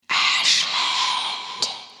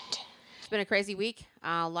been a crazy week.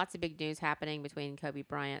 Lots of big news happening between Kobe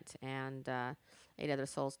Bryant and 8 other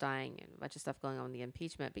souls dying and a bunch of stuff going on with the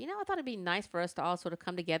impeachment. But, I thought it'd be nice for us to all sort of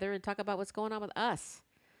come together and talk about what's going on with us.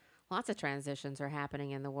 Lots of transitions are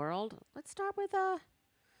happening in the world. Let's start with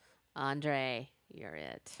Andre. You're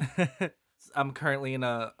it. I'm currently in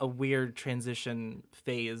a weird transition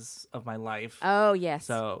phase of my life. Oh, yes.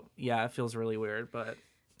 So, yeah, it feels really weird, but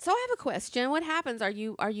So I have a question. What happens? Are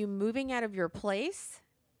you moving out of your place?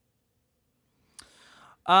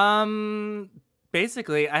 um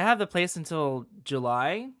basically I have the place until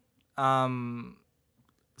July. Um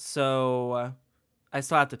so I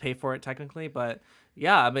still have to pay for it technically, but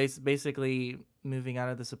yeah, basically moving out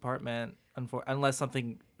of this apartment unless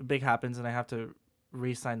something big happens and I have to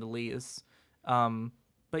re-sign the lease. Um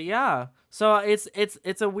but yeah, so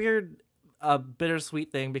it's a weird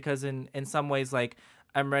bittersweet thing because in some ways like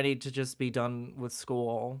I'm ready to just be done with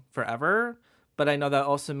school forever, but I know that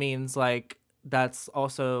also means like that's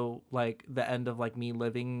also like the end of like me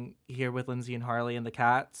living here with Lindsay and Harley and the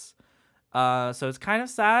cats. So it's kind of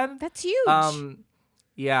sad. That's huge. Um,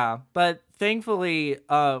 yeah, but thankfully,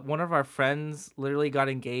 one of our friends literally got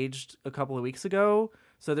engaged a couple of weeks ago.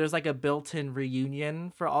 So there's like a built-in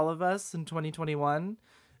reunion for all of us in 2021.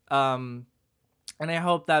 Um, and I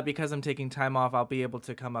hope that because I'm taking time off, I'll be able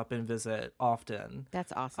to come up and visit often.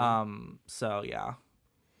 That's awesome. So yeah.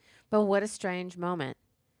 But what a strange moment.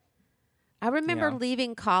 I remember Yeah.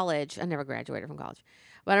 leaving college. I never graduated from college,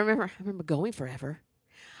 but I remember going forever.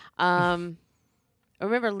 Um, I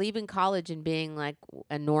remember leaving college and being like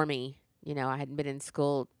a normie. I hadn't been in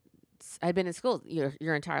school. I'd been in school your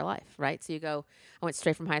entire life, right? So you go. I went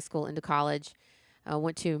straight from high school into college. I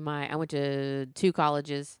went to 2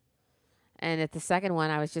 colleges, and at the second one,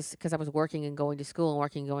 I was just because I was working and going to school and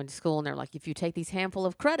working and going to school, and they're like, if you take these handful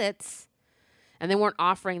of credits, and they weren't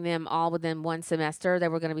offering them all within one semester. They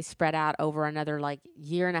were going to be spread out over another like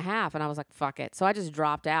year and a half. And I was like, fuck it. So I just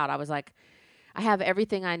dropped out. I was like, I have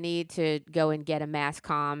everything I need to go and get a mass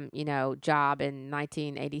comm, job in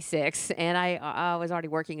 1986. And I was already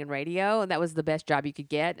working in radio, and that was the best job you could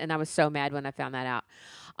get. And I was so mad when I found that out.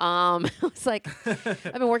 I was like,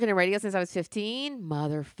 I've been working in radio since I was 15,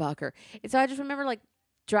 motherfucker. And so I just remember like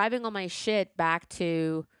driving all my shit back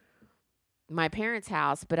to my parents'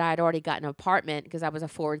 house, but I had already got an apartment because I was a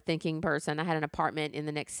forward-thinking person. I had an apartment in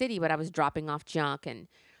the next city, but I was dropping off junk and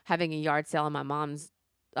having a yard sale in my mom's,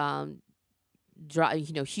 um,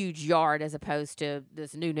 huge yard as opposed to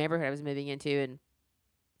this new neighborhood I was moving into. And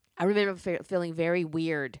I remember feeling very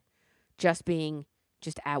weird, being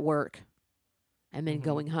just at work and then Hmm.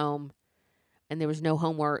 going home, and there was no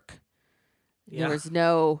homework. There Yeah. was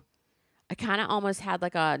no. I kind of almost had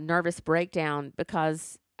like a nervous breakdown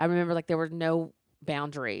because I remember like there were no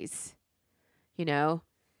boundaries, you know?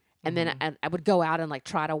 And then Hmm. I would go out and like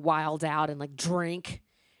try to wild out and like drink.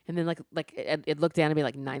 And then it looked down to be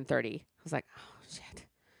like 9:30. I was like, oh shit.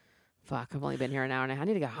 Fuck, I've only been here an hour and a half. I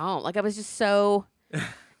need to go home. Like I was just so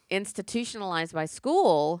institutionalized by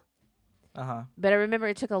school. Uh-huh. But I remember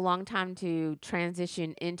it took a long time to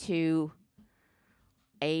transition into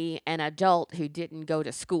an adult who didn't go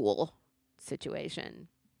to school situation.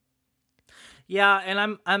 Yeah,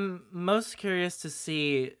 and I'm most curious to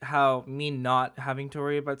see how me not having to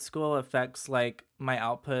worry about school affects like my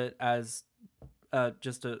output as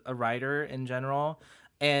just a writer in general,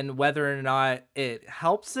 and whether or not it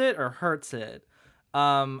helps it or hurts it.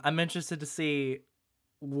 I'm interested to see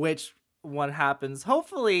which one happens.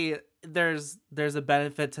 Hopefully, there's a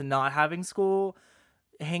benefit to not having school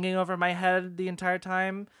hanging over my head the entire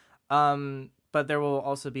time. But there will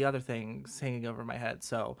also be other things hanging over my head.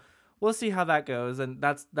 So we'll see how that goes. And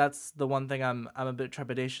that's the one thing I'm a bit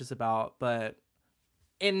trepidatious about. But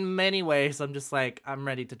in many ways, I'm just like I'm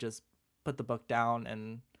ready to just put the book down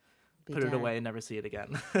and Be put it done. away and never see it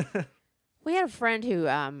again. We had a friend who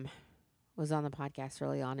was on the podcast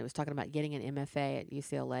early on. It was talking about getting an MFA at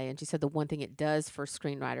UCLA, and she said the one thing it does for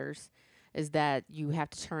screenwriters is that you have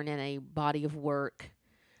to turn in a body of work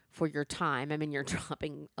for your time. I mean, you're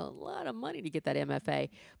dropping a lot of money to get that MFA,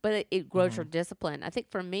 but it grows Hmm. your discipline. I think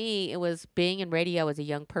for me, it was being in radio as a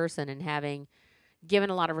young person and having given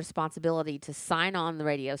a lot of responsibility to sign on the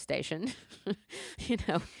radio station. you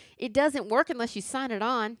know, it doesn't work unless you sign it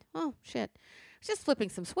on. Oh, shit. It's just flipping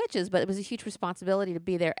some switches, but it was a huge responsibility to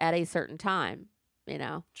be there at a certain time. You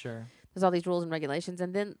know, Sure. there's all these rules and regulations.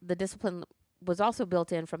 And then the discipline was also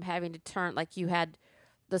built in from having to turn, like you had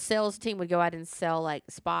the sales team would go out and sell like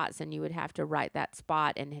spots, and you would have to write that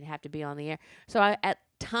spot and it'd have to be on the air. So at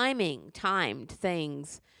timed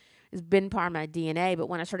things has been part of my DNA. But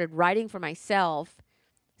when I started writing for myself,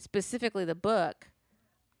 specifically the book,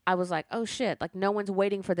 I was like, oh shit, like no one's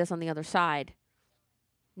waiting for this on the other side.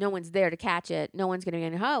 No one's there to catch it. No one's going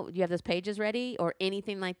to go, oh, do you have those pages ready or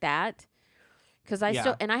anything like that? Because I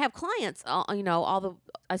still, Yeah. and I have clients,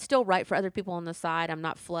 I still write for other people on the side. I'm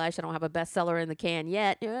not flush. I don't have a bestseller in the can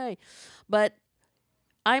yet. Yay. But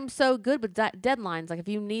I'm so good with deadlines. Like if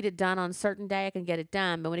you need it done on a certain day, I can get it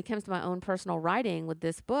done. But when it comes to my own personal writing with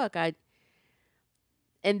this book,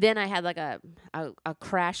 and then I had like a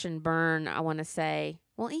crash and burn, I want to say.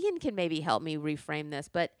 Well, Ian can maybe help me reframe this.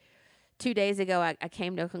 But 2 days ago, I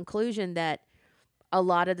came to a conclusion that a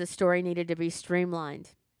lot of the story needed to be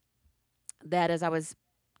streamlined. That as I was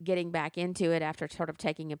getting back into it after sort of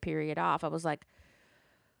taking a period off, I was like,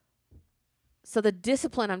 so the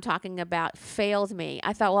discipline I'm talking about failed me.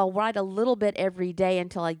 I thought, well, I'll write a little bit every day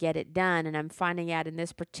until I get it done. And I'm finding out in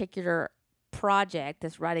this particular project,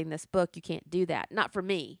 this writing this book, you can't do that. Not for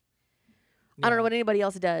me. I don't know what anybody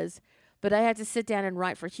else does, but I had to sit down and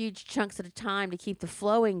write for huge chunks at a time to keep the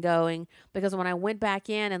flowing going. Because when I went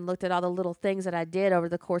back in and looked at all the little things that I did over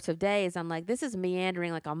the course of days, I'm like, this is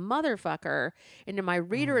meandering like a motherfucker. And then my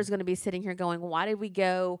reader is going to be sitting here going, why did we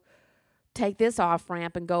go take this off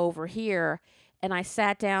ramp and go over here? And I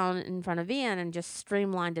sat down in front of Ian and just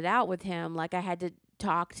streamlined it out with him. Like I had to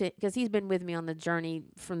talk to, because he's been with me on the journey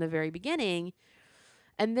from the very beginning.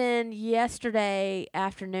 And then yesterday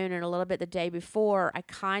afternoon and a little bit the day before, I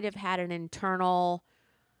kind of had an internal,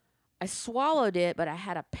 I swallowed it, but I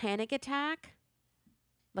had a panic attack,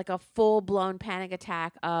 like a full blown panic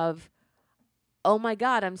attack of, oh my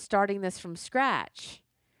God, I'm starting this from scratch.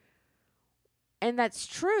 And that's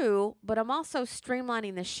true, but I'm also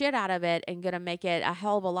streamlining the shit out of it and going to make it a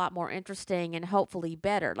hell of a lot more interesting and hopefully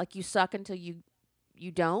better. Like you suck until you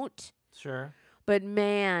don't. Sure. But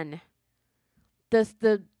man,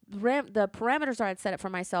 the parameters I had set up for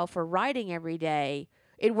myself for writing every day,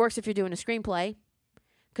 it works if you're doing a screenplay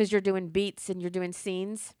because you're doing beats and you're doing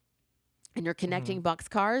scenes and you're connecting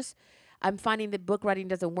boxcars. I'm finding that book writing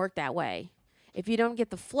doesn't work that way. If you don't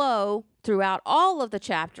get the flow throughout all of the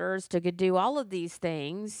chapters to do all of these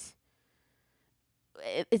things,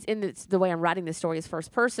 it's the way I'm writing this story is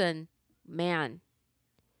first person, man.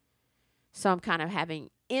 So I'm kind of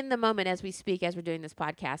having, in the moment as we speak, as we're doing this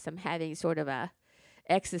podcast, I'm having sort of a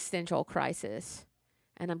existential crisis.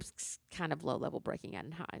 And I'm kind of low-level breaking out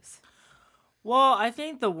in hives. Well, I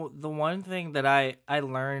think the one thing that I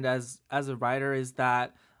learned as a writer is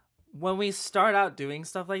that when we start out doing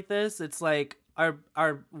stuff like this, it's like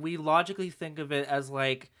we logically think of it as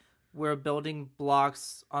like we're building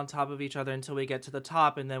blocks on top of each other until we get to the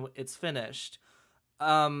top and then it's finished.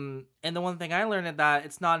 And the one thing I learned is that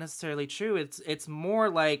it's not necessarily true. It's more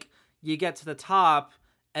like you get to the top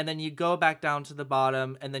and then you go back down to the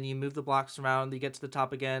bottom and then you move the blocks around, you get to the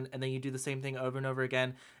top again, and then you do the same thing over and over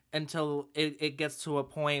again until it gets to a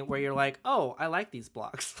point where you're like, oh, I like these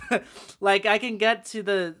blocks. Like I can get to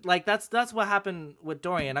the, like, that's what happened with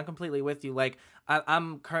Dorian. I'm completely with you. Like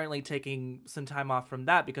I'm currently taking some time off from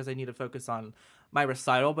that because I need to focus on my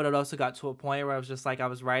recital, but it also got to a point where I was just like, I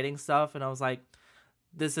was writing stuff and I was like,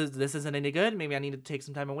 this isn't any good. Maybe I need to take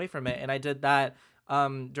some time away from it. And I did that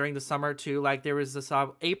during the summer too. Like there was this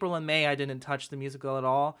April and May I didn't touch the musical at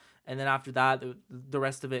all, and then after that the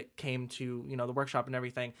rest of it came to, you know, the workshop and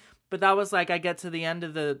everything. But that was like I get to the end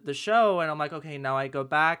of the show and I'm like, okay, now I go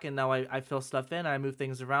back and now I fill stuff in and I move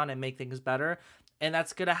things around and make things better, and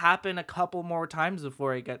that's gonna happen a couple more times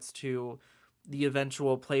before it gets to the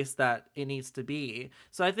eventual place that it needs to be.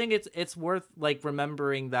 So I think it's worth like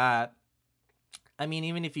remembering that. I mean,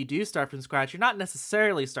 even if you do start from scratch, you're not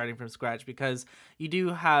necessarily starting from scratch because you do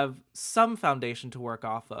have some foundation to work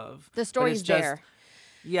off of. The story's there.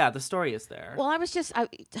 Yeah, the story is there. Well, I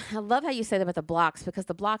love how you say that about the blocks, because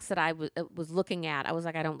the blocks that I was looking at, I was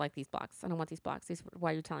like, I don't like these blocks. I don't want these blocks.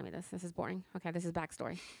 Why are you telling me this? This is boring. Okay, this is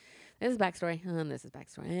backstory. This is backstory. And this is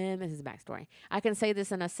backstory. And this is backstory. I can say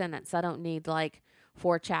this in a sentence. I don't need like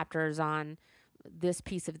 4 chapters on this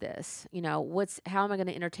piece of this. You know, how am I going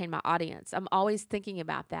to entertain my audience? I'm always thinking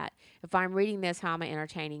about that. If I'm reading this, how am I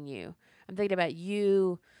entertaining you? I'm thinking about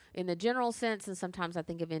you in the general sense, and sometimes I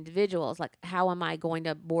think of individuals, like how am I going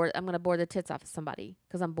to bore? I'm going to bore the tits off of somebody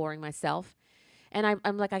because I'm boring myself. And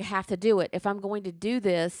I'm like, I have to do it. If I'm going to do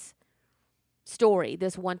this story,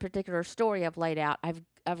 this one particular story I've laid out,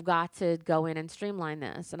 I've got to go in and streamline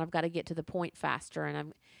this, and I've got to get to the point faster.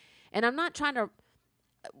 And I'm not trying to,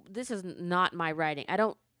 this is not my writing. I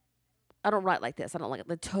don't write like this. I don't like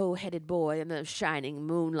the tow-headed boy and the shining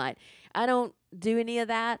moonlight. I don't do any of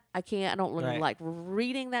that. I don't really like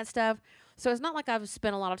reading that stuff. So it's not like I've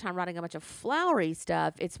spent a lot of time writing a bunch of flowery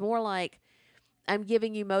stuff. It's more like I'm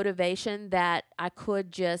giving you motivation that I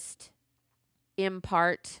could just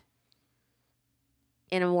impart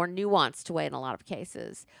in a more nuanced way in a lot of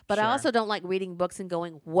cases. But I Sure. also don't like reading books and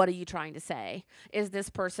going, what are you trying to say? Is this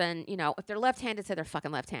person, if they're left-handed, say they're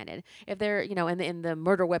fucking left-handed. If they're, and the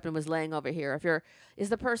murder weapon was laying over here. Is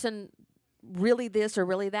the person really this or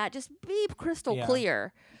really that? Just be crystal Yeah.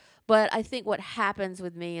 clear. But I think what happens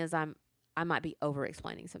with me is I might be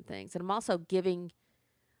over-explaining some things. And I'm also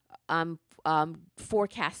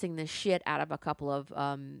forecasting the shit out of a couple of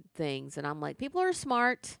things. And I'm like, people are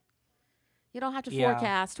smart. You don't have to Yeah.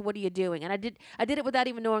 forecast. What are you doing? And I did it without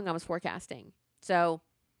even knowing I was forecasting. So,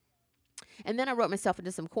 and then I wrote myself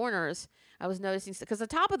into some corners. I was noticing, because the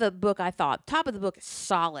top of the book is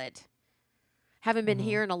solid. Haven't been Mhm.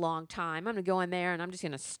 here in a long time. I'm going to go in there and I'm just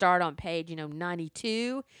going to start on page,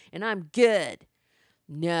 92 and I'm good.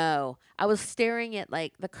 No, I was staring at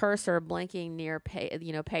like the cursor blinking near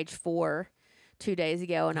page 4 2 days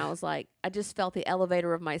ago, and I was like, I just felt the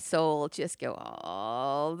elevator of my soul just go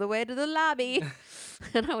all the way to the lobby.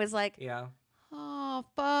 And I was like, Yeah. oh,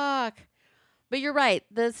 fuck. But you're right.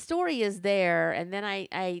 The story is there. And then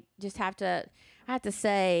I just have to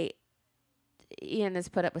say, Ian has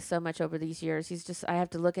put up with so much over these years. I have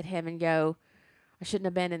to look at him and go, I shouldn't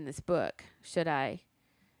have been in this book, should I?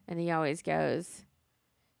 And he always goes,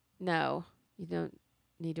 no, you don't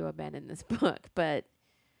need to abandon this book. But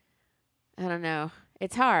I don't know.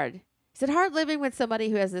 It's hard. Is it hard living with somebody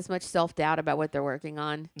who has this much self-doubt about what they're working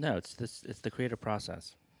on? No, it's the creative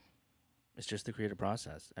process. It's just the creative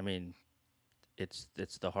process. I mean, it's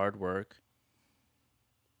the hard work,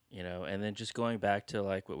 and then just going back to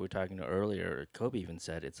like what we were talking to earlier, Kobe even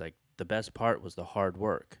said it's like the best part was the hard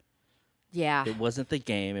work. Yeah. It wasn't the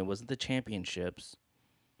game, it wasn't the championships.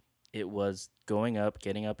 It was getting up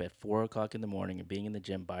at 4:00 in the morning and being in the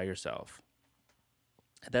gym by yourself.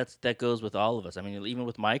 That goes with all of us. I mean, even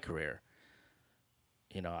with my career,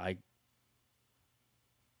 I'm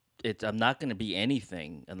not going to be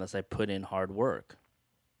anything unless I put in hard work.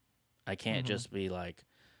 I can't just be like,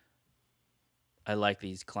 I like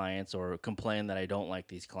these clients, or complain that I don't like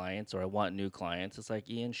these clients, or I want new clients. It's like,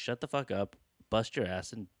 Ian, shut the fuck up, bust your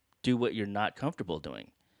ass, and do what you're not comfortable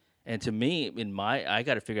doing. And to me, I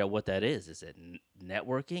got to figure out what that is. Is it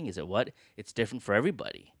networking? Is it what? It's different for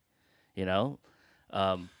everybody,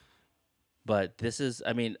 But this is,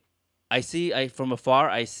 I mean, from afar,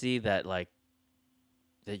 I see that like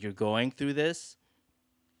that you're going through this,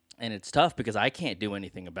 and it's tough because I can't do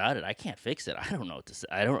anything about it. I can't fix it. I don't know what to say.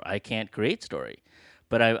 I can't create story,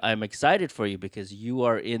 but I'm excited for you because you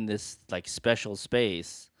are in this like special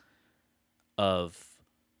space of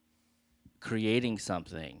creating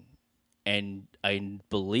something, and I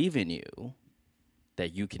believe in you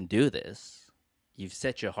that you can do this. You've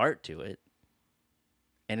set your heart to it.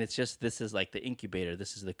 And it's just, this is like the incubator.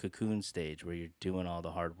 This is the cocoon stage where you're doing all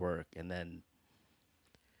the hard work, and then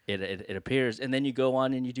it appears, and then you go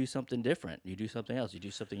on and you do something different. You do something else. You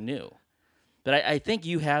do something new. But I think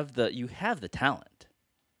you have the talent.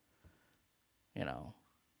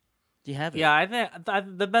 You have it. Yeah, I think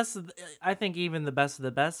the best. I think even the best of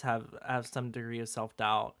the best have some degree of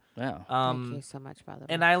self-doubt. Yeah. Thank you so much, by the way.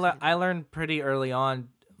 And I learned pretty early on,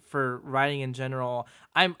 for writing in general,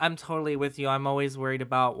 I'm totally with you. I'm always worried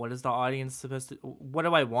about what is the audience supposed to, what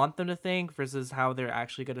do I want them to think versus how they're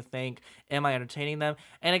actually going to think. Am I entertaining them?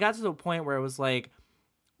 And it got to the point where it was like,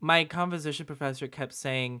 my composition professor kept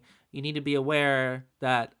saying, you need to be aware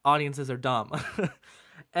that audiences are dumb.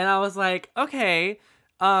 And I was like, okay.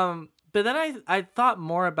 But then I thought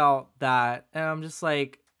more about that, and I'm just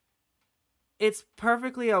like, it's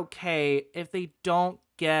perfectly okay if they don't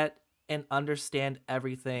get and understand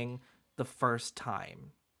everything the first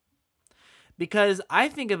time. Because I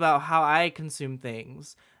think about how I consume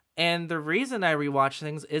things, and the reason I rewatch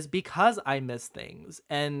things is because I miss things.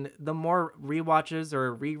 And the more rewatches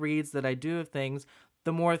or rereads that I do of things,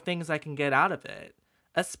 the more things I can get out of it.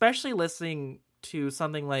 Especially listening to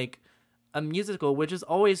something like a musical, which is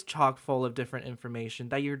always chock full of different information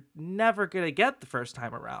that you're never going to get the first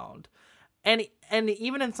time around. And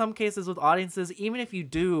even in some cases with audiences, even if you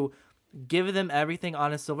do give them everything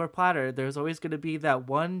on a silver platter, there's always going to be that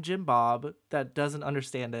one Jim Bob that doesn't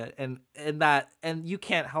understand it, and you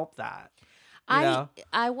can't help that.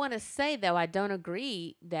 I want to say, though, I don't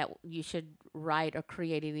agree that you should write or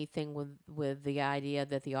create anything with the idea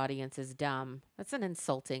that the audience is dumb. That's an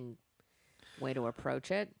insulting way to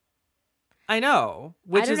approach it. I know,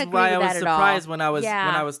 which is why I was surprised when I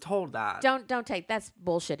was told that. Don't take, that's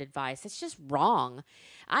bullshit advice. It's just wrong.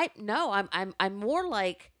 I'm more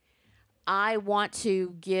like, I want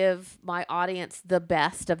to give my audience the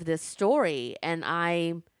best of this story, and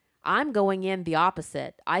I'm going in the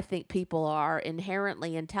opposite. I think people are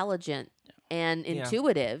inherently intelligent and Yeah.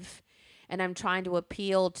 intuitive, and I'm trying to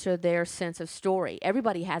appeal to their sense of story.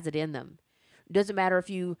 Everybody has it in them. It doesn't matter if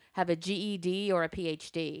you have a GED or a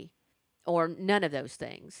PhD or none of those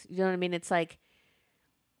things. You know what I mean? It's like,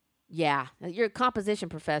 yeah, your composition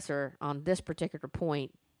professor on this particular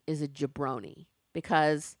point is a jabroni,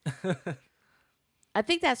 because I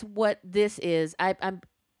think that's what this is.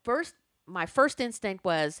 My first instinct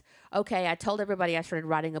was, okay, I told everybody I started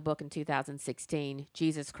writing a book in 2016.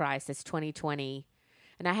 Jesus Christ, it's 2020.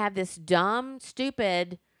 And I have this dumb,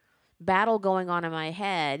 stupid battle going on in my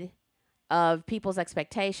head of people's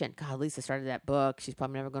expectation. God, Lisa started that book. She's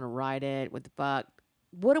probably never going to write it. What the fuck?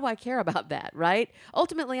 What do I care about that, right?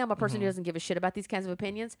 Ultimately, I'm a person who doesn't give a shit about these kinds of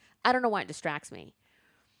opinions. I don't know why it distracts me.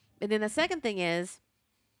 And then the second thing is,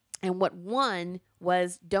 and what one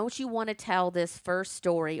was, don't you want to tell this first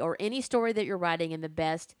story or any story that you're writing in the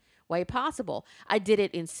best way possible? I did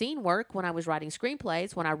it in scene work when I was writing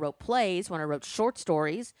screenplays, when I wrote plays, when I wrote short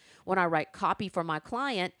stories, when I write copy for my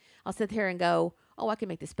client. I'll sit there and go, oh, I can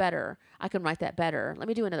make this better. I can write that better. Let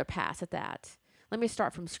me do another pass at that. Let me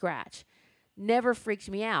start from scratch. Never freaks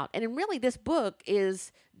me out. And really, this book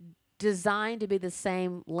is designed to be the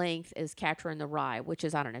same length as Catcher in the Rye, which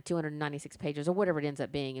is, I don't know, 296 pages or whatever it ends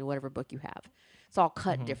up being in whatever book you have. It's all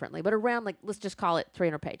cut differently, but around, like, let's just call it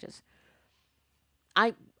 300 pages.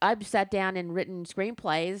 I've sat down and written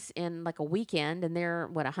screenplays in like a weekend, and they're,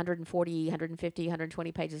 140, 150,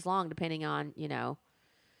 120 pages long, depending on,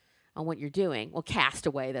 on what you're doing. Well,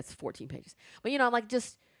 Castaway, that's 14 pages. But, I'm like,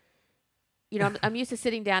 just, I'm used to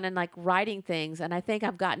sitting down and like writing things, and I think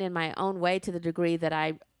I've gotten in my own way to the degree that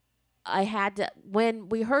I had to, when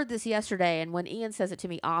we heard this yesterday, and when Ian says it to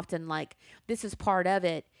me often, like, this is part of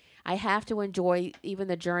it, I have to enjoy even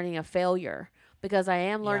the journey of failure, because I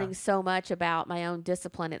am learning so much about my own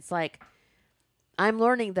discipline. It's like, I'm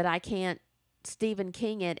learning that I can't Stephen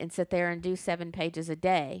King it and sit there and do 7 pages a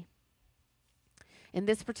day. In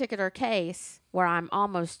this particular case, where I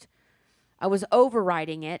was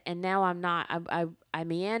overwriting it, and now I'm not. I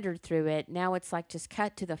meandered through it. Now it's like, just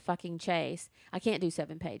cut to the fucking chase. I can't do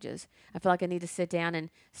 7 pages. I feel like I need to sit down and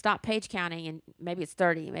stop page counting, and maybe it's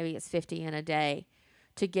 30, maybe it's 50 in a day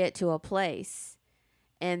to get to a place.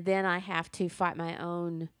 And then I have to fight my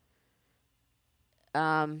own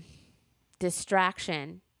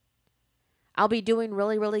distraction. I'll be doing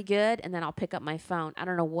really, really good, and then I'll pick up my phone. I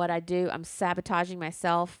don't know what I do. I'm sabotaging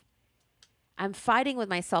myself. I'm fighting with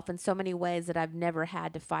myself in so many ways that I've never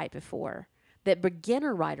had to fight before, that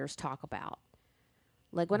beginner writers talk about.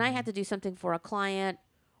 Like when I had to do something for a client,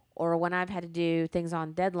 or when I've had to do things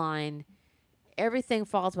on deadline, everything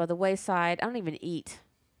falls by the wayside. I don't even eat.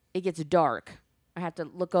 It gets dark. I have to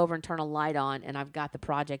look over and turn a light on, and I've got the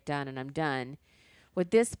project done, and I'm done.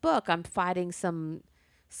 With this book, I'm fighting some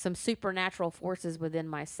supernatural forces within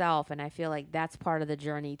myself, and I feel like that's part of the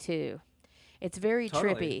journey too. It's very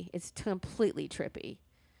trippy. It's completely trippy.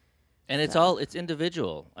 And it's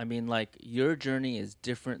individual. I mean, like, your journey is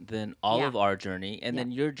different than all of our journey, and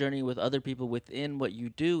then your journey with other people within what you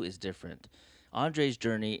do is different. Andre's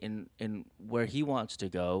journey in where he wants to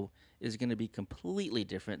go is going to be completely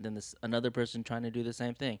different than another person trying to do the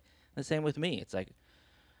same thing. The same with me. It's like,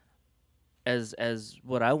 as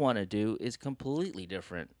what I want to do is completely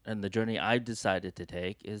different, and the journey I've decided to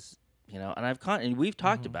take is, and we've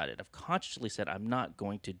talked about it. I've consciously said I'm not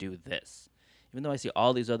going to do this, even though I see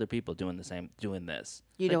all these other people doing this.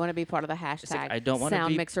 You don't want to be part of the hashtag. I don't want to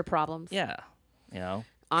sound be mixer problems. Yeah,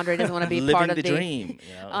 Andre doesn't want to be living part of the dream.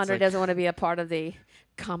 Andre doesn't want to be a part of the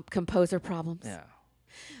composer problems. Yeah.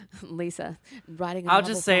 Lisa writing. I'll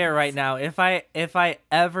just say it right now. If I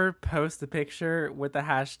ever post a picture with the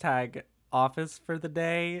hashtag office for the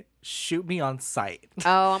day, shoot me on sight.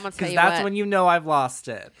 Oh, I'm gonna tell you that's what, when you know I've lost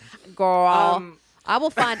it, girl. I will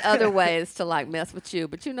find other ways to like mess with you,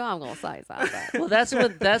 but I'm gonna say something. Well,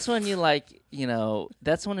 that's when you like,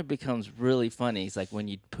 that's when it becomes really funny. It's like when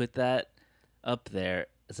you put that up there.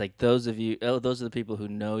 It's like those are the people who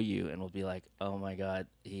know you and will be like, oh my God,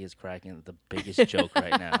 he is cracking the biggest joke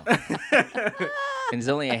right now. And there's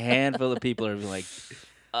only a handful of people who are like,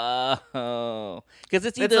 oh, because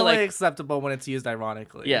it's either only like acceptable when it's used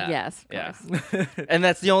ironically. Yeah. Yes. Yeah. And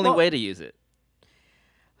that's the only way to use it.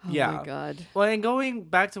 Oh Yeah. my God. Well, and going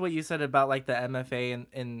back to what you said about like the MFA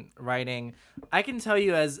in writing, I can tell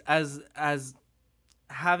you as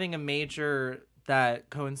having a major that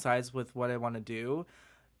coincides with what I want to do,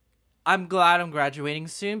 I'm glad I'm graduating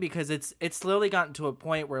soon, because it's slowly gotten to a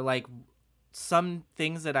point where like some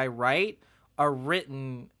things that I write are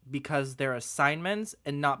written because they're assignments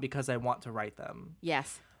and not because I want to write them.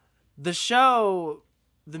 Yes. The show,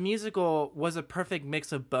 the musical, was a perfect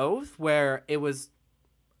mix of both, where it was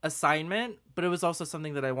assignment, but it was also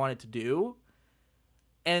something that I wanted to do.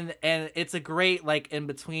 And it's a great like in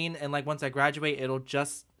between, and like once I graduate,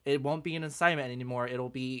 it won't be an assignment anymore. It'll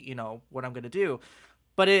be, you know, what I'm gonna do.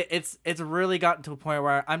 But it's really gotten to a point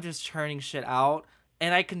where I'm just churning shit out,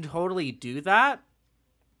 and I can totally do that,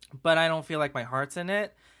 but I don't feel like my heart's in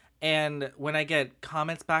it. And when I get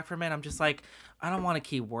comments back from it, I'm just like, I don't want to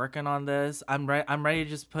keep working on this. I'm ready to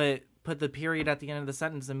just put the period at the end of the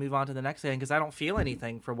sentence and move on to the next thing, because I don't feel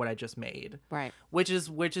anything for what I just made. Right. Which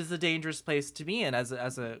is a dangerous place to be in as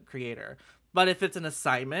a creator. But if it's an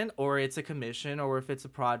assignment or it's a commission or if it's a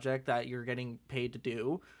project that you're getting paid to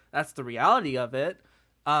do, that's the reality of it.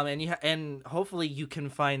 And hopefully you can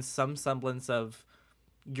find some semblance of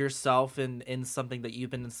yourself in something that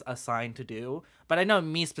you've been assigned to do. But I know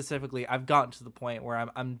me specifically, I've gotten to the point where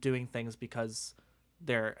I'm doing things because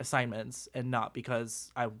they're assignments and not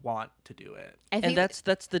because I want to do it. And that's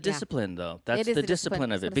the discipline, though. That's is the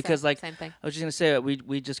discipline of it. Because like same thing. I was just gonna say,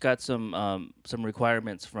 we just got some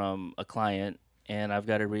requirements from a client, and I've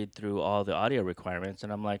got to read through all the audio requirements,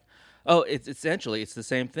 and I'm like, oh, it's essentially it's the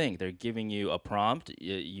same thing. They're giving you a prompt.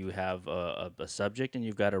 You have a subject, and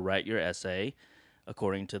you've got to write your essay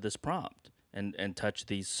according to this prompt and touch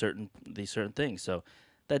these certain things. So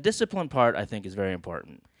that discipline part, I think, is very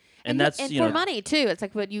important. And that's and you for know, money too. It's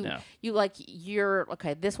like what you Yeah. you like. You're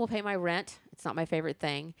okay. This will pay my rent. It's not my favorite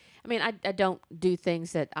thing. I mean, I don't do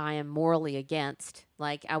things that I am morally against.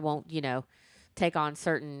 Like I won't, take on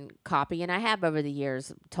certain copy. And I have over the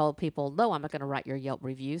years told people, no, I'm not going to write your Yelp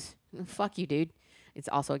reviews. Fuck you, dude. It's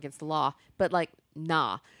also against the law. But like,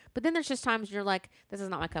 nah. But then there's just times you're like, this is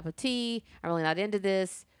not my cup of tea. I'm really not into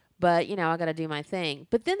this. But, I got to do my thing.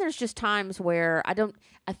 But then there's just times where I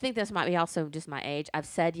think this might be also just my age. I've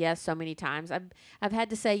said yes so many times. I've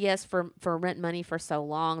had to say yes for rent money for so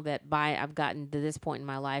long that I've gotten to this point in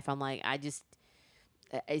my life, I'm like,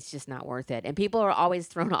 it's just not worth it. And people are always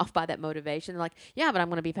thrown off by that motivation. They're like, yeah, but I'm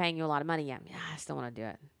going to be paying you a lot of money. Yeah, I still want to do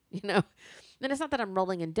it, And it's not that I'm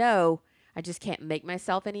rolling in dough. I just can't make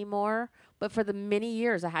myself anymore. But for the many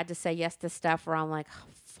years, I had to say yes to stuff where I'm like, oh,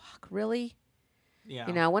 fuck, really?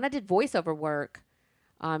 Yeah. When I did voiceover work,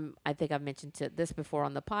 I think I've mentioned this before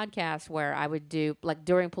on the podcast, where I would do, like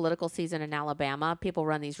during political season in Alabama, people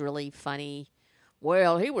run these really funny,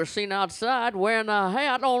 well, he was seen outside wearing a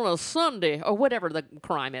hat on a Sunday, or whatever the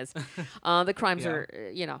crime is. The crimes Yeah.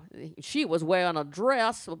 are, she was wearing a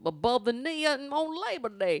dress above the knee on Labor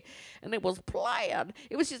Day, and it was plaid.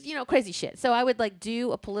 It was just, crazy shit. So I would like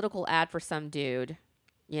do a political ad for some dude,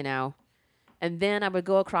 and then I would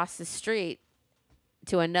go across the street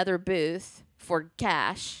to another booth for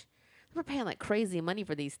cash. We're paying like crazy money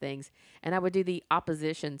for these things. And I would do the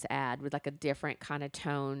opposition's ad with like a different kind of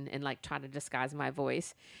tone and like try to disguise my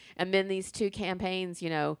voice. And then these two campaigns,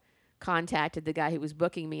 contacted the guy who was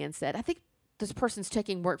booking me and said, I think this person's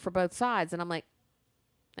taking work for both sides. And I'm like,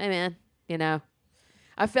 hey man,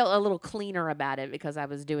 I felt a little cleaner about it because I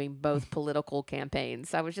was doing both political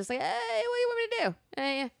campaigns. I was just like, hey, what do you want me to do?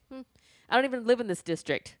 Hey, I don't even live in this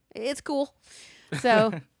district. It's cool.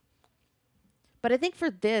 So, but I think for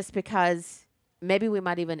this, because maybe we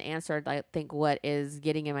might even answer, I think, what is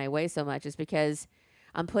getting in my way so much is because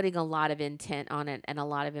I'm putting a lot of intent on it and a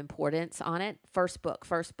lot of importance on it. First book.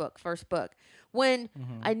 When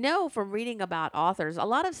I know from reading about authors, a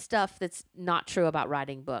lot of stuff that's not true about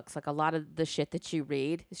writing books, like a lot of the shit that you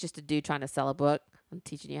read, it's just a dude trying to sell a book. I'm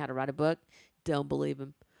teaching you how to write a book. Don't believe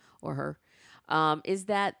him or her. Is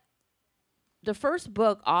that the first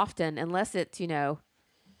book often, unless it's,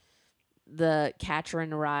 the Catcher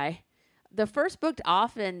in the Rye, the first book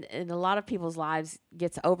often in a lot of people's lives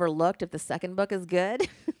gets overlooked if the second book is good.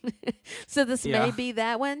 So this may be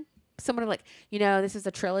that one. Someone like, this is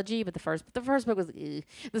a trilogy, but the first book was, ugh.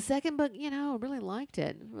 The second book, really liked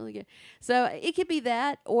it. Really good. So it could be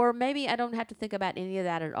that, or maybe I don't have to think about any of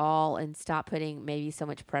that at all and stop putting maybe so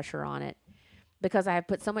much pressure on it, because I have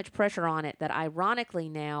put so much pressure on it that ironically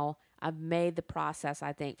now I've made the process,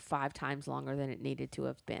 I think, 5 times longer than it needed to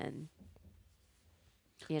have been.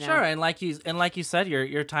 Sure, and like you said,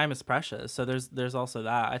 your time is precious. So there's also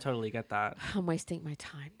that. I totally get that. I'm wasting my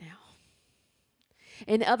time now.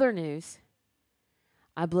 In other news,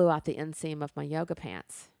 I blew out the inseam of my yoga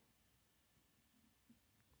pants.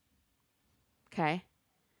 Okay.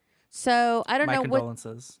 So I don't My know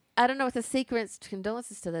condolences. I don't know what the secrets.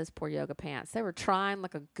 Condolences to those poor yoga pants. They were trying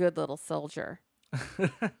like a good little soldier.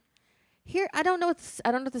 Here, I don't know what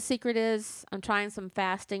the secret is. I'm trying some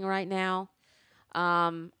fasting right now.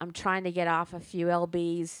 I'm trying to get off a few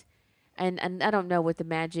lbs, and I don't know what the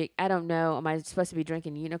magic. I don't know. Am I supposed to be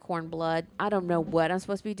drinking unicorn blood? I don't know what I'm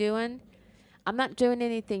supposed to be doing. I'm not doing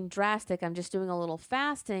anything drastic. I'm just doing a little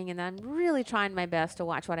fasting, and I'm really trying my best to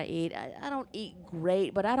watch what I eat. I don't eat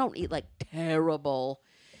great, but I don't eat like terrible.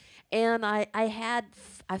 And I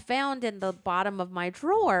found in the bottom of my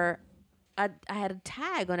drawer, I had a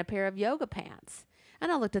tag on a pair of yoga pants.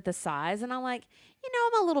 And I looked at the size, and I'm like,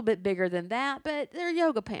 I'm a little bit bigger than that, but they're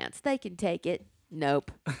yoga pants. They can take it.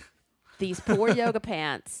 Nope. These poor yoga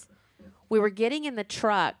pants. We were getting in the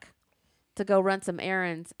truck to go run some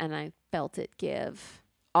errands, and I felt it give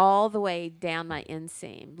all the way down my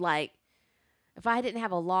inseam. Like, if I didn't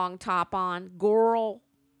have a long top on, girl,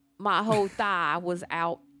 my whole thigh was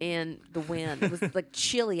out in the wind. It was like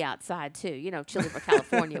chilly outside, too. Chilly for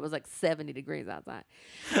California. It was like 70 degrees outside.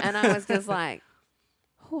 And I was just like,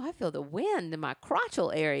 oh, I feel the wind in my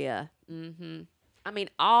crotchal area. I mean,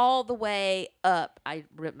 all the way up, I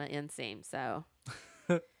ripped my inseam. So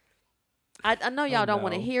I know y'all don't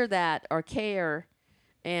want to hear that or care.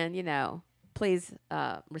 And, please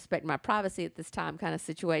respect my privacy at this time kind of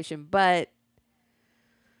situation. But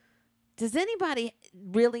does anybody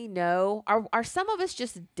really know? Are some of us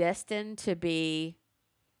just destined to be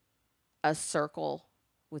a circle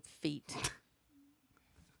with feet?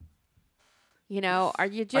 Are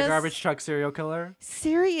you just a garbage truck serial killer?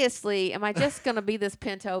 Seriously, am I just going to be this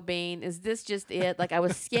pinto bean? Is this just it? Like, I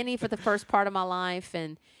was skinny for the first part of my life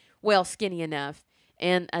and, skinny enough.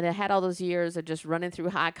 And I had all those years of just running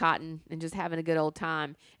through high cotton and just having a good old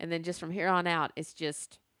time. And then just from here on out,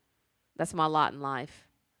 that's my lot in life.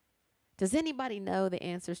 Does anybody know the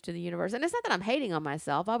answers to the universe? And it's not that I'm hating on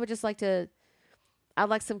myself. I would just I'd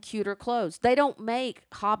like some cuter clothes. They don't make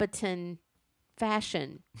Hobbiton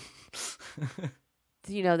fashion,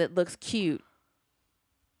 that looks cute.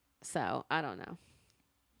 So I don't know.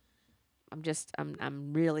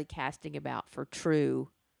 I'm really casting about for true,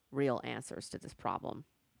 real answers to this problem.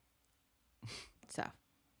 So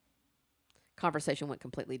conversation went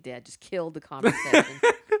completely dead. Just killed the conversation.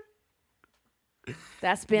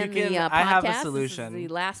 That's been the podcast. I have a solution. This is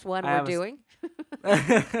the last one we're doing.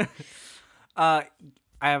 I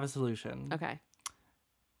have a solution. Okay.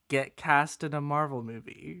 Get cast in a Marvel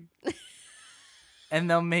movie. And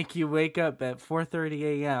they'll make you wake up at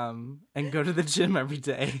 4:30 a.m. and go to the gym every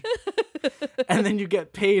day. And then you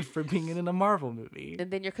get paid for being in a Marvel movie.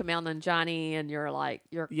 And then you're Kumail Nanjiani and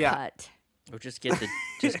you're cut. Or just get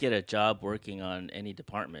a job working on any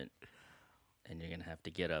department. And you're going to have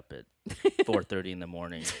to get up at 4:30 in the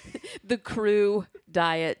morning. The crew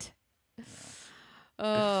diet. Yeah.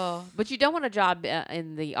 Oh, but you don't want a job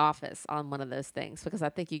in the office on one of those things because I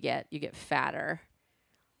think you get fatter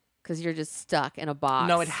because you're just stuck in a box.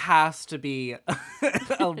 No, it has to be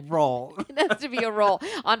a role. It has to be a role.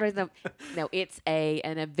 Andre's no, it's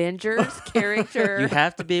an Avengers character. You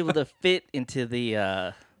have to be able to fit into the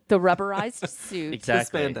rubberized suit.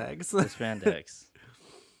 Exactly. The spandex. The spandex.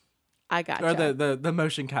 I got Or the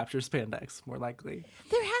motion capture spandex, more likely.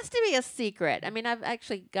 There has to be a secret. I mean, I've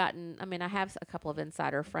actually I have a couple of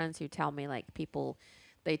insider friends who tell me, like, people,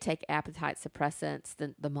 they take appetite suppressants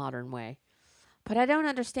the modern way. But I don't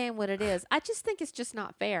understand what it is. I just think it's just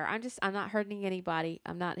not fair. I'm not hurting anybody.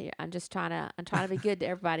 I'm not here. I'm trying to be good to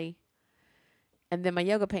everybody. And then my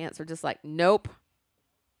yoga pants are just like, nope.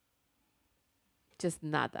 Just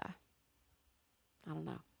nada. I don't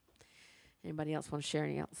know. Anybody else want to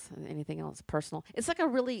share anything else personal? It's like a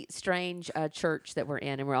really strange church that we're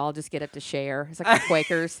in, and we all just get up to share. It's like the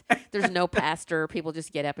Quakers. There's no pastor. People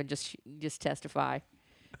just get up and just testify.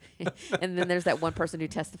 And then there's that one person who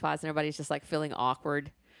testifies, and everybody's just like feeling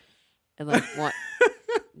awkward, and like what?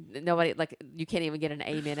 Nobody, like, you can't even get an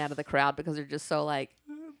amen out of the crowd because they're just so like,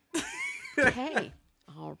 hey.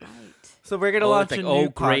 All right. So we're gonna launch a new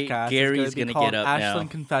great, podcast. Gary's gonna get up now. Ashland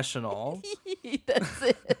Confessional. That's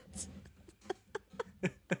it.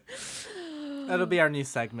 That'll be our new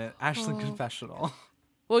segment, Ashland Confessional.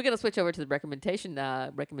 We're gonna switch over to the recommendation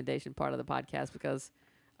part of the podcast because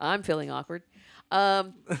I'm feeling awkward.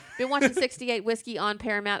 Been watching 68 Whiskey on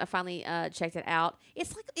Paramount. I finally checked it out.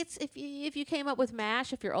 It's if you came up with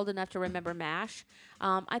MASH, if you're old enough to remember MASH,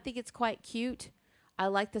 I think it's quite cute. I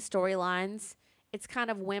like the storylines. It's kind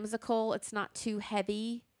of whimsical. It's not too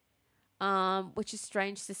heavy, which is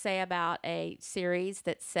strange to say about a series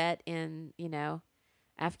that's set in,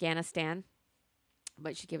 Afghanistan. But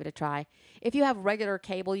you should give it a try. If you have regular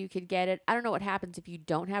cable, you could get it. I don't know what happens if you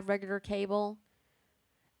don't have regular cable.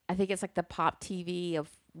 I think it's like the Pop TV of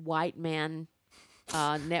white man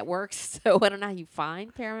networks. So I don't know how you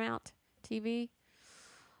find Paramount TV.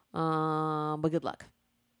 But good luck.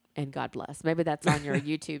 And God bless. Maybe that's on your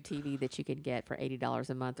YouTube TV that you can get for $80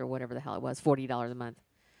 a month or whatever the hell it was, $40 a month.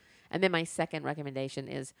 And then my second recommendation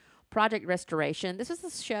is Project Restoration. This was a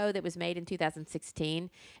show that was made in 2016,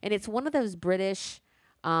 and it's one of those British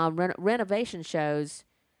renovation shows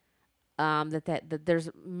that there's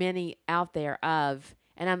many out there of,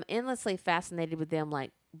 and I'm endlessly fascinated with them,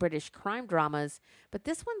 like British crime dramas. But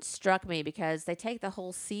this one struck me because they take the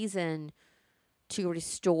whole season to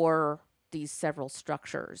restore these several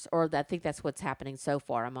structures, or I think that's what's happening so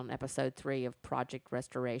far. I'm on episode 3 of Project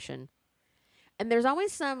Restoration, and there's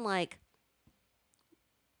always some like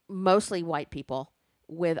mostly white people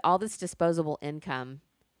with all this disposable income,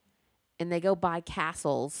 and they go buy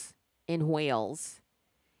castles in Wales,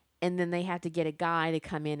 and then they have to get a guy to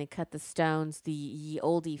come in and cut the stones the ye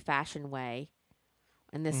oldie fashioned way.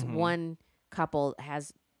 And this one couple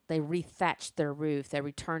they rethatched their roof. They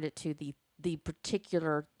returned it to the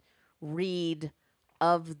particular reed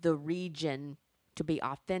of the region to be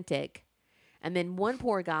authentic. And then one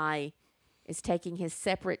poor guy is taking his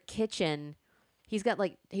separate kitchen. He's got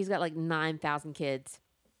like 9,000 kids,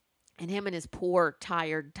 and him and his poor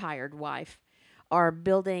tired wife are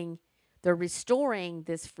building. They're restoring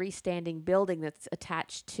this freestanding building that's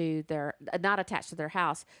attached to not attached to their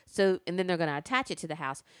house. So, and then they're going to attach it to the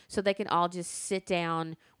house so they can all just sit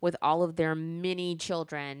down with all of their mini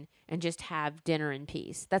children and just have dinner in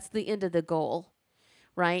peace. That's the end of the goal,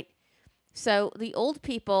 right? So the old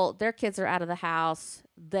people, their kids are out of the house.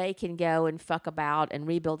 They can go and fuck about and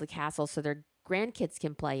rebuild the castle so their grandkids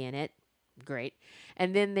can play in it. Great.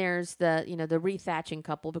 And then there's the rethatching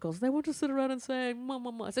couple, because they want to sit around and say,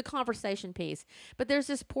 mama. It's a conversation piece. But there's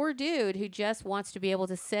this poor dude who just wants to be able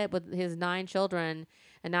to sit with his 9 children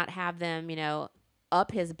and not have them,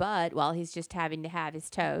 up his butt while he's just having to have his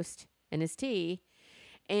toast and his tea.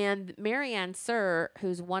 And Marianne Sir,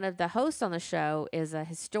 who's one of the hosts on the show, is a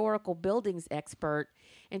historical buildings expert.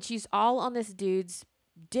 And she's all on this dude's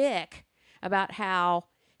dick about how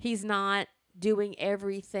he's not doing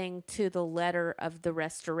everything to the letter of the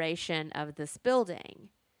restoration of this building.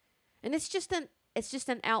 And it's just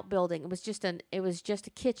an outbuilding. It was just a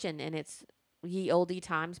kitchen in its ye oldie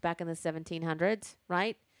times back in the 1700s,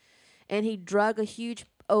 right? And he drug a huge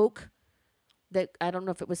oak that I don't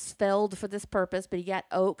know if it was felled for this purpose, but he got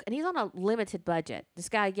oak, and he's on a limited budget. This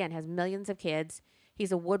guy, again, has millions of kids.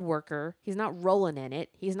 He's a woodworker. He's not rolling in it.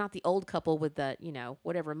 He's not the old couple with the,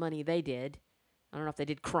 whatever money they did. I don't know if they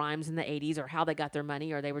did crimes in the 80s or how they got their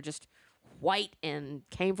money, or they were just white and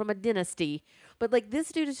came from a dynasty. But like,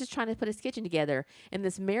 this dude is just trying to put his kitchen together. And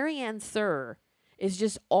this Marianne Sir is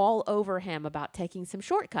just all over him about taking some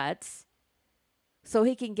shortcuts so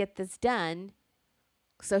he can get this done,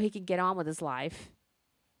 so he can get on with his life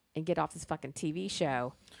and get off this fucking TV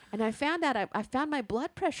show. And I found out I found my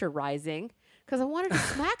blood pressure rising because I wanted to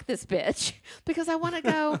smack this bitch, because I want to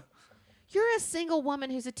go, you're a single woman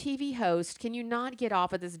who's a TV host. Can you not get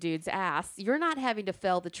off of this dude's ass? You're not having to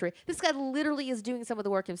fell the tree. This guy literally is doing some of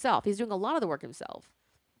the work himself. He's doing a lot of the work himself.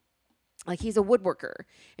 Like, he's a woodworker,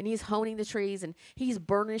 and he's honing the trees, and he's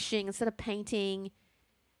burnishing instead of painting.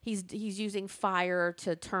 He's using fire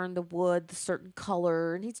to turn the wood a certain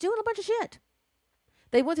color, and he's doing a bunch of shit.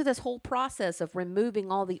 They went through this whole process of removing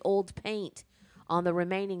all the old paint on the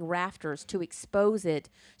remaining rafters to expose it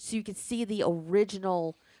so you could see the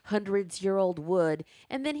original hundreds-year-old wood.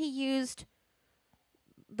 And then he used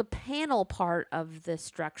the panel part of the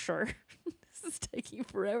structure. This is taking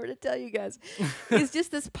forever to tell you guys. It's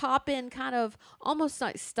just this pop-in kind of almost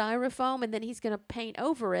like styrofoam, and then he's going to paint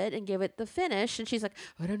over it and give it the finish. And she's like,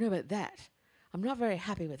 I don't know about that. I'm not very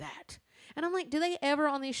happy with that. And I'm like, do they ever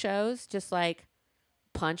on these shows just like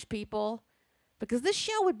punch people? Because this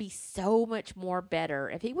show would be so much more better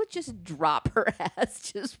if he would just drop her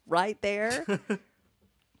ass just right there.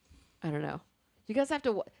 I don't know. You guys have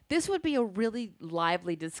to. This would be a really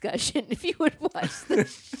lively discussion if you would watch the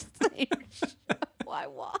same show I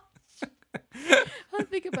watch. I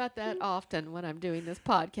think about that often when I'm doing this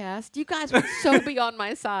podcast. You guys would so be on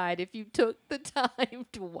my side if you took the time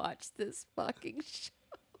to watch this fucking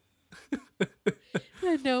show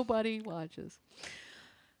that nobody watches.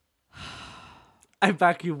 I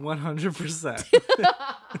back you 100%.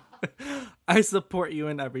 I support you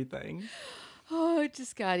in everything. Oh, it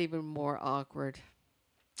just got even more awkward.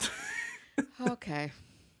 Okay.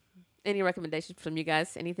 Any recommendations from you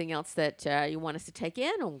guys? Anything else that you want us to take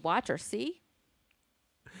in or watch or see?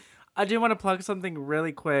 I do want to plug something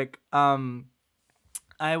really quick.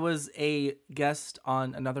 I was a guest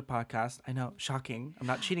on another podcast. I know, shocking. I'm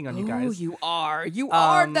not cheating on you guys. Oh, you are. You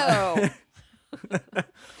are, though.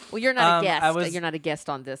 Well, you're not a guest. You're not a guest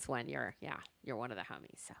on this one. You're one of the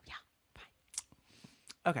homies. So, yeah.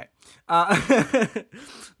 Okay.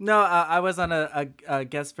 No, I was on a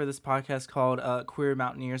guest for this podcast called Queer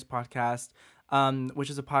Mountaineers Podcast. which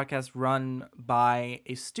is a podcast run by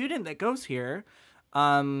a student that goes here.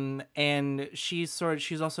 And she's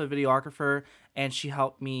also a videographer, and she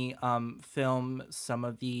helped me film some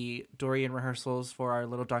of the Dorian rehearsals for our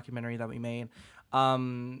little documentary that we made.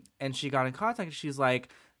 And she got in contact and she's like,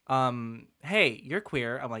 hey, you're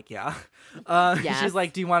queer. I'm like, yeah. Yes. She's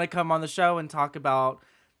like, do you want to come on the show and talk about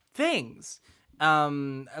things?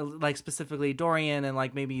 Like specifically Dorian and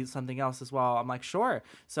like maybe something else as well. I'm like, sure.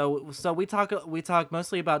 So we talk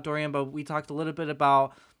mostly about Dorian, but we talked a little bit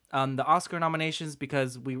about the Oscar nominations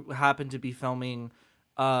because we happened to be filming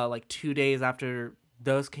like 2 days after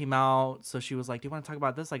those came out. So she was like, do you want to talk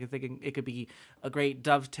about this? Like, I think it could be a great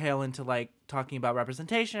dovetail into like talking about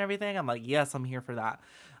representation and everything. I'm like, yes, I'm here for that.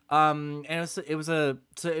 And it was a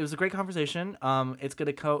great conversation. It's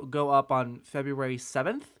going to go up on February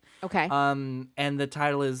 7th. Okay. And the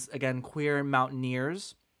title is, again, Queer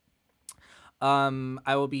Mountaineers.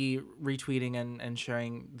 I will be retweeting and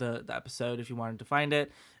sharing the episode if you wanted to find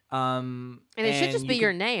it. And it should just be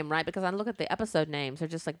your name, right? Because I look at the episode names. They're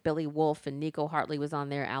just like Billy Wolf and Nico Hartley was on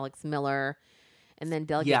there, Alex Miller, and then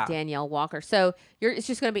Delegate Danielle Walker. So it's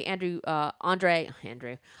just going to be Andre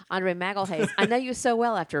Magalhaes. I know you so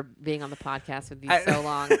well after being on the podcast with you so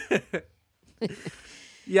long.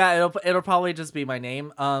 Yeah, it'll probably just be my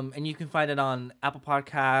name. And you can find it on Apple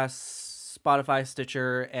Podcasts, Spotify,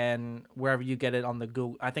 Stitcher, and wherever you get it on the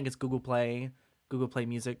Google. I think it's Google Play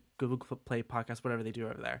Music, Google Play Podcast, whatever they do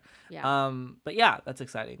over there. Yeah. But yeah, that's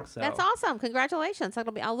exciting. So that's awesome. Congratulations.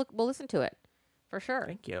 We'll listen to it for sure.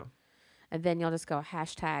 Thank you. And then you'll just go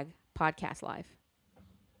 #podcast life.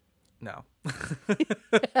 No.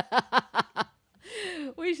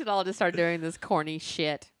 We should all just start doing this corny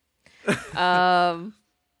shit.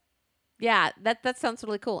 Yeah, that sounds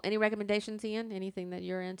really cool. Any recommendations, Ian? Anything that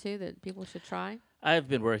you're into that people should try? I've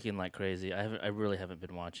been working like crazy. I really haven't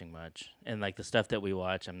been watching much, and like the stuff that we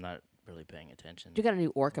watch, I'm not really paying attention. You got a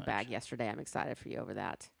new Orca bag yesterday. I'm excited for you over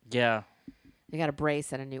that. Yeah. You got a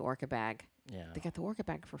brace and a new Orca bag. Yeah. They got the Orca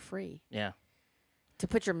bag for free. Yeah. To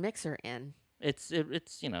put your mixer in. It's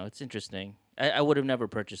it's interesting. I would have never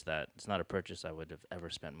purchased that. It's not a purchase I would have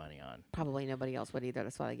ever spent money on. Probably nobody else would either.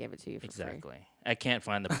 That's why they gave it to you for free. Exactly. I can't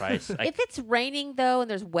find the price. If it's raining though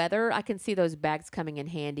and there's weather, I can see those bags coming in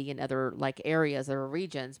handy in other like areas or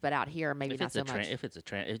regions. But out here, maybe not so much. If it's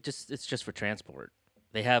it's just for transport.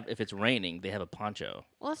 If it's raining, they have a poncho.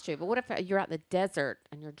 Well, that's true. But what if you're out in the desert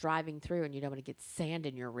and you're driving through and you don't want to get sand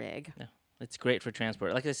in your rig? Yeah. It's great for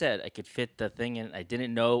transport. Like I said, I could fit the thing in. I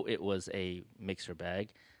didn't know it was a mixer bag.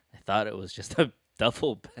 I thought it was just a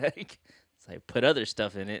duffel bag. So I put other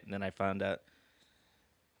stuff in it, and then I found out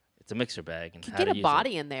it's a mixer bag. And you how get to a use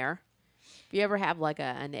body it. in there. If you ever have like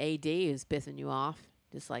an AD who's pissing you off,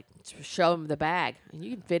 just like show him the bag, and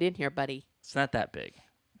you can fit in here, buddy. It's not that big.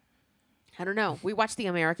 I don't know. We watch The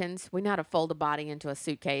Americans. We know how to fold a body into a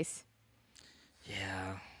suitcase.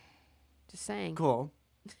 Yeah. Just saying. Cool.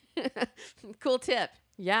 Cool tip.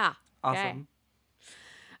 Yeah. Awesome. Okay.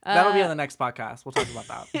 That'll be on the next podcast. We'll talk about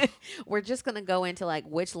that. We're just going to go into like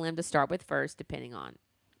which limb to start with first, depending on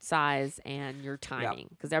size and your timing.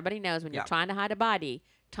 Because everybody knows when you're trying to hide a body,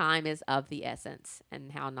 time is of the essence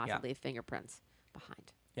and how not to leave fingerprints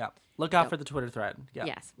behind. Yeah. Look out for the Twitter thread. Yeah.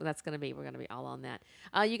 Yes. Well, we're going to be all on that.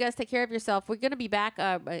 You guys take care of yourself. We're going to be back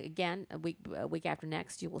again a week after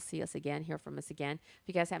next. You will see us again, hear from us again. If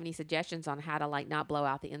you guys have any suggestions on how to like not blow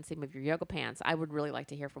out the inseam of your yoga pants, I would really like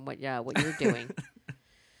to hear from what you're doing.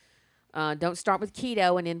 Don't start with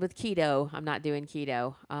keto and end with keto. I'm not doing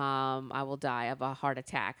keto. I will die of a heart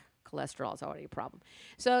attack. Cholesterol is already a problem.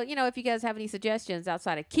 So, if you guys have any suggestions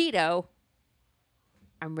outside of keto,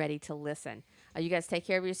 I'm ready to listen. You guys take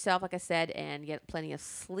care of yourself, like I said, and get plenty of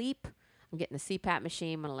sleep. I'm getting the CPAP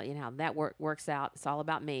machine. I'm going to let you know how that works out. It's all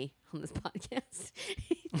about me on this podcast.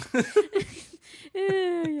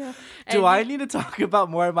 Yeah. Do I need to talk about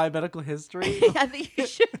more of my medical history? I think you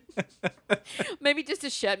should. Maybe just to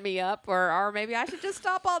shut me up, or maybe I should just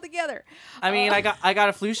stop altogether. I mean, I got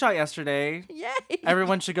a flu shot yesterday. Yay!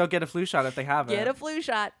 Everyone should go get a flu shot if they haven't. Get a flu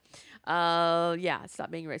shot.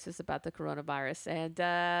 Stop being racist about the coronavirus.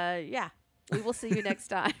 And we will see you next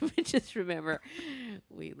time. Just remember,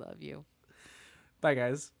 we love you. Bye,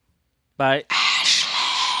 guys. Bye.